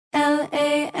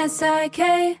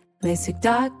LASIK,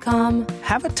 LASIK.com.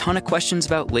 Have a ton of questions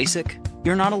about LASIK?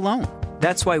 You're not alone.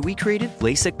 That's why we created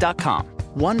LASIK.com.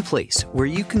 One place where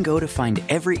you can go to find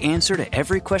every answer to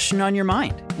every question on your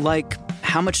mind. Like,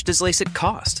 how much does LASIK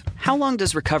cost? How long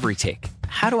does recovery take?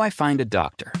 How do I find a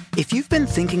doctor? If you've been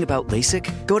thinking about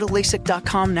LASIK, go to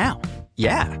LASIK.com now.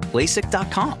 Yeah,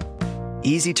 LASIK.com.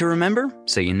 Easy to remember,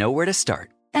 so you know where to start.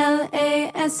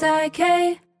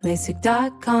 LASIK,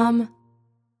 LASIK.com.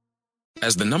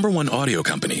 As the #1 audio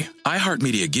company,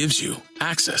 iHeartMedia gives you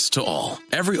access to all.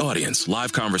 Every audience,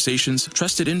 live conversations,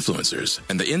 trusted influencers,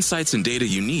 and the insights and data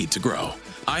you need to grow.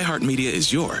 iHeartMedia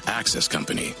is your access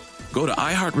company. Go to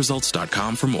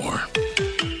iHeartResults.com for more.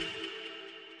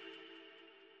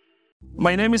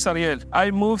 My name is Ariel.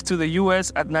 I moved to the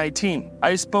U.S. at 19.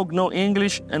 I spoke no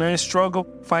English and I struggled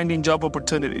finding job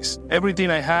opportunities.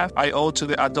 Everything I have, I owe to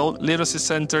the Adult Literacy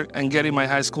Center and getting my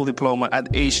high school diploma at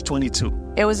age 22.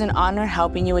 It was an honor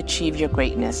helping you achieve your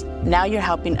greatness. Now you're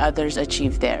helping others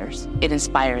achieve theirs. It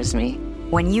inspires me.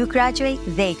 When you graduate,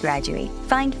 they graduate.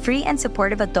 Find free and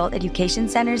supportive adult education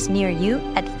centers near you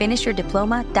at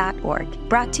finishyourdiploma.org.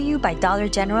 Brought to you by Dollar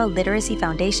General Literacy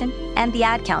Foundation and the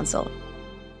Ad Council.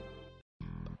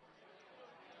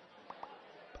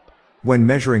 When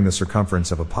measuring the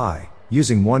circumference of a pie,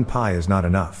 using one pie is not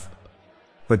enough.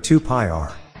 But two pie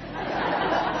are.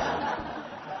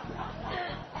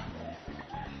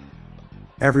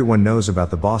 Everyone knows about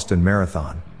the Boston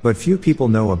Marathon, but few people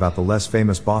know about the less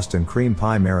famous Boston Cream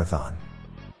Pie Marathon.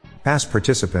 Past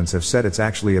participants have said it's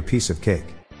actually a piece of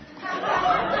cake.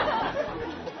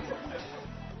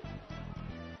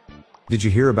 Did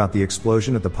you hear about the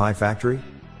explosion at the pie factory?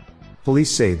 Police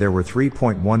say there were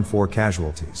 3.14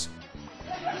 casualties.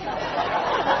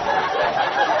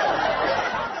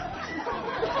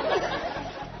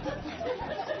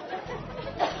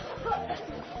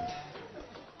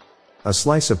 A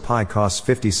slice of pie costs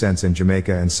 50 cents in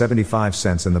Jamaica and 75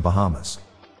 cents in the Bahamas.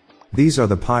 These are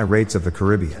the pie rates of the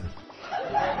Caribbean.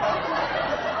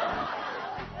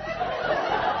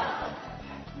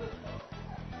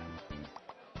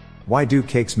 Why do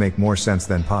cakes make more sense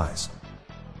than pies?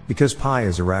 Because pie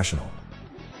is irrational.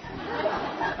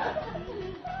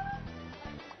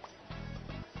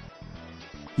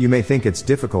 You may think it's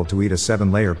difficult to eat a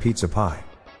 7-layer pizza pie.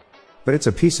 But it's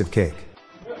a piece of cake.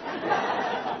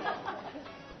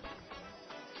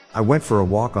 I went for a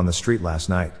walk on the street last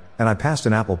night, and I passed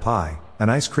an apple pie, an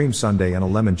ice cream sundae and a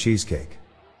lemon cheesecake.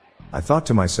 I thought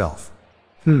to myself,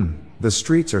 the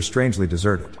streets are strangely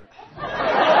deserted.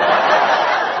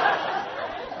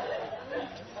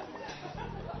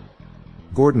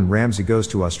 Gordon Ramsay goes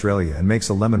to Australia and makes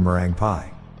a lemon meringue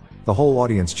pie. The whole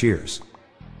audience cheers.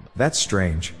 That's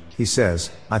strange, he says,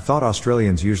 I thought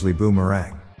Australians usually boo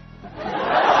meringue.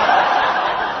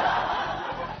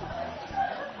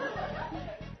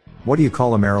 What do you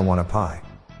call a marijuana pie?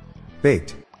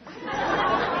 Baked.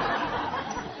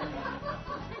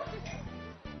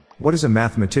 What is a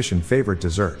mathematician's favorite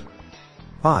dessert?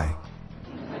 Pie.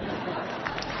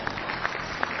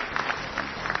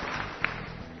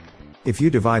 If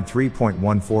you divide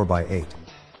 3.14 by 8,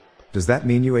 does that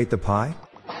mean you ate the pie?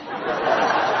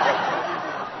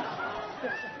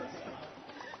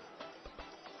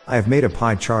 I have made a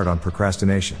pie chart on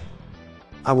procrastination.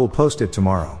 I will post it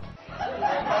tomorrow.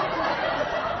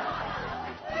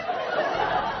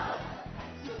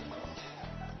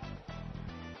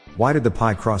 Why did the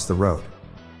pie cross the road?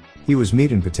 He was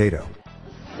meat and potato.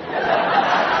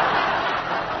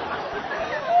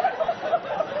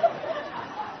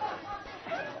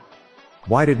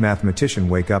 Why did mathematician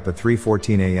wake up at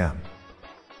 3:14 a.m.?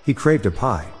 He craved a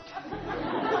pie.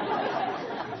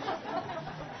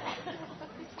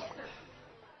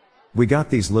 We got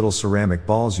these little ceramic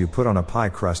balls you put on a pie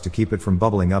crust to keep it from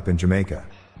bubbling up in Jamaica.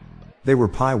 They were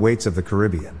pie weights of the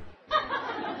Caribbean.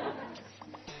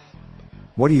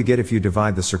 What do you get if you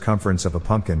divide the circumference of a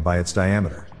pumpkin by its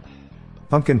diameter?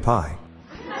 Pumpkin pie.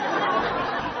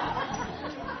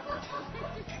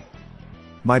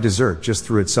 My dessert just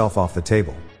threw itself off the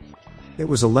table. It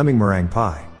was a lemon meringue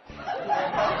pie.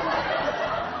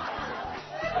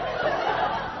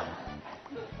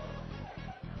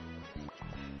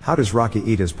 How does Rocky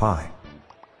eat his pie?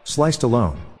 Sliced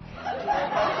alone.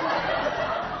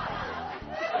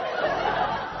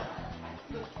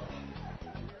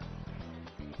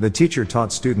 The teacher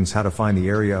taught students how to find the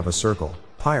area of a circle,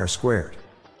 pi r squared.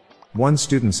 One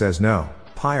student says no,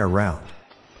 pi r round.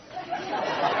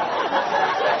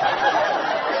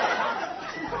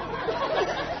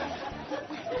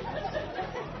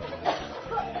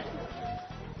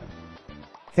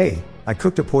 Hey, I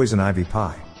cooked a poison ivy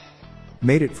pie.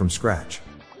 Made it from scratch.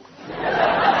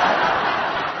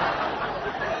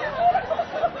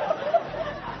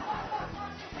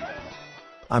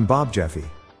 I'm Bob Jeffy.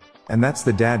 And that's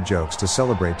the dad jokes to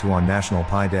celebrate to on National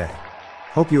Pie Day.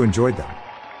 Hope you enjoyed them.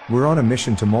 We're on a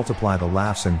mission to multiply the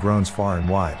laughs and groans far and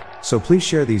wide, so please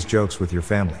share these jokes with your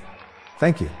family.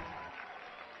 Thank you.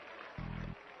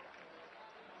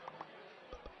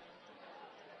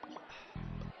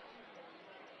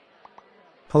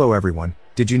 Hello everyone,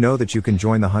 did you know that you can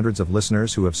join the hundreds of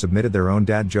listeners who have submitted their own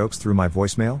dad jokes through my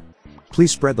voicemail?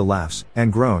 Please spread the laughs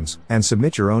and groans and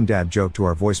submit your own dad joke to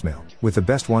our voicemail, with the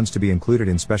best ones to be included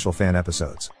in special fan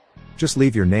episodes. Just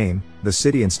leave your name, the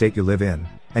city and state you live in,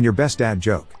 and your best dad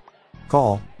joke.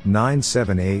 Call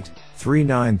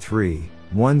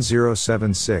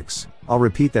 978-393-1076. I'll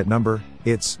repeat that number,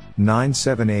 it's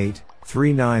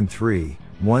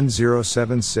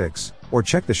 978-393-1076, or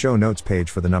check the show notes page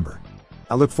for the number.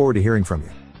 I look forward to hearing from you.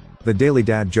 The Daily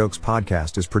Dad Jokes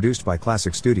podcast is produced by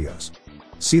Classic Studios.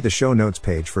 See the show notes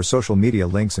page for social media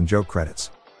links and joke credits.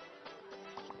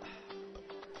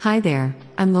 Hi there,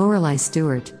 I'm Lorelei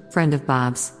Stewart, friend of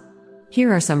Bob's.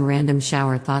 Here are some random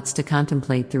shower thoughts to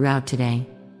contemplate throughout today.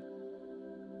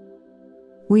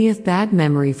 We have bad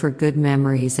memory for good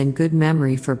memories and good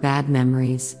memory for bad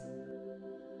memories.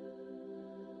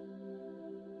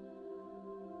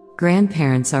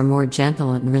 Grandparents are more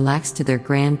gentle and relaxed to their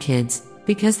grandkids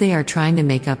because they are trying to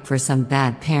make up for some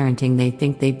bad parenting they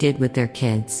think they did with their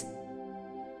kids.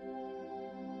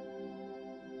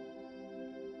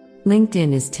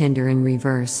 LinkedIn is Tinder in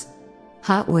reverse.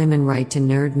 Hot women write to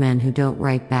nerd men who don't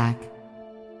write back.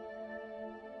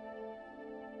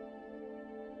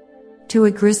 To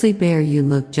a grizzly bear, you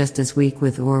look just as weak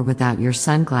with or without your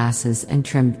sunglasses and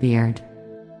trimmed beard.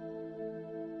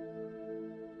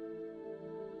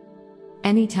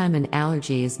 Anytime an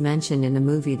allergy is mentioned in a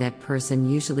movie, that person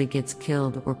usually gets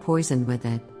killed or poisoned with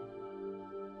it.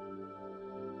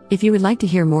 If you would like to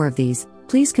hear more of these,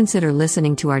 please consider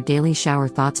listening to our Daily Shower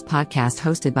Thoughts podcast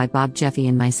hosted by Bob Jeffy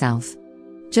and myself.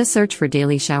 Just search for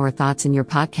Daily Shower Thoughts in your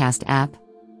podcast app.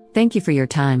 Thank you for your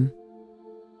time.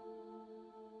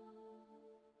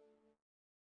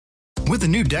 With the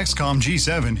new Dexcom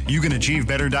G7, you can achieve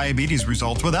better diabetes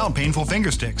results without painful finger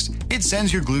sticks. It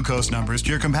sends your glucose numbers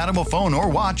to your compatible phone or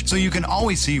watch so you can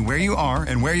always see where you are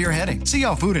and where you're heading. See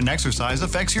how food and exercise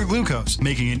affects your glucose,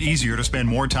 making it easier to spend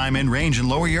more time in range and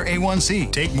lower your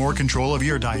A1C. Take more control of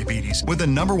your diabetes with the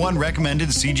 #1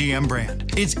 recommended CGM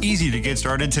brand. It's easy to get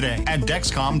started today at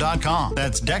Dexcom.com.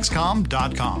 That's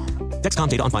Dexcom.com. Dexcom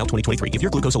data on file 2023. If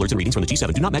your glucose alerts and readings from the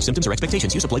G7 do not match symptoms or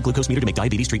expectations, use a blood glucose meter to make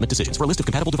diabetes treatment decisions. For a list of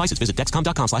compatible devices, visit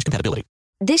Dexcom.com/compatibility.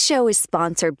 This show is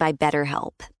sponsored by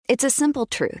BetterHelp. It's a simple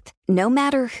truth. No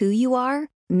matter who you are,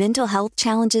 mental health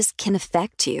challenges can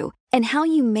affect you, and how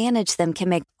you manage them can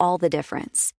make all the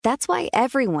difference. That's why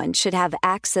everyone should have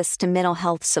access to mental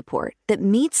health support that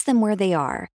meets them where they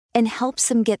are and helps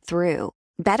them get through.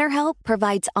 BetterHelp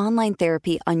provides online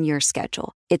therapy on your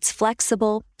schedule. It's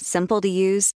flexible, simple to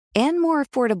use, and more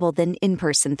affordable than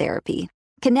in-person therapy.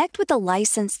 Connect with a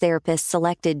licensed therapist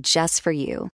selected just for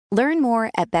you. Learn more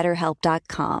at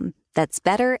BetterHelp.com. That's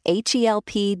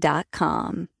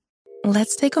BetterHelp.com.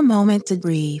 Let's take a moment to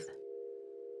breathe.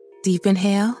 Deep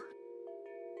inhale.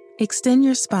 Extend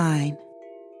your spine.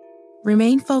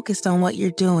 Remain focused on what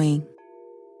you're doing.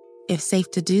 If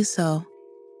safe to do so,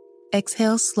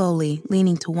 exhale slowly,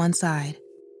 leaning to one side.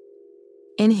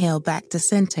 Inhale back to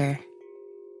center.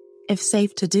 If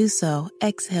safe to do so,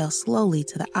 exhale slowly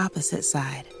to the opposite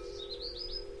side.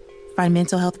 Find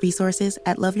mental health resources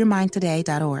at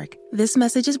loveyourmindtoday.org. This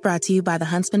message is brought to you by the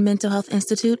Huntsman Mental Health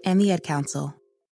Institute and the Ad Council.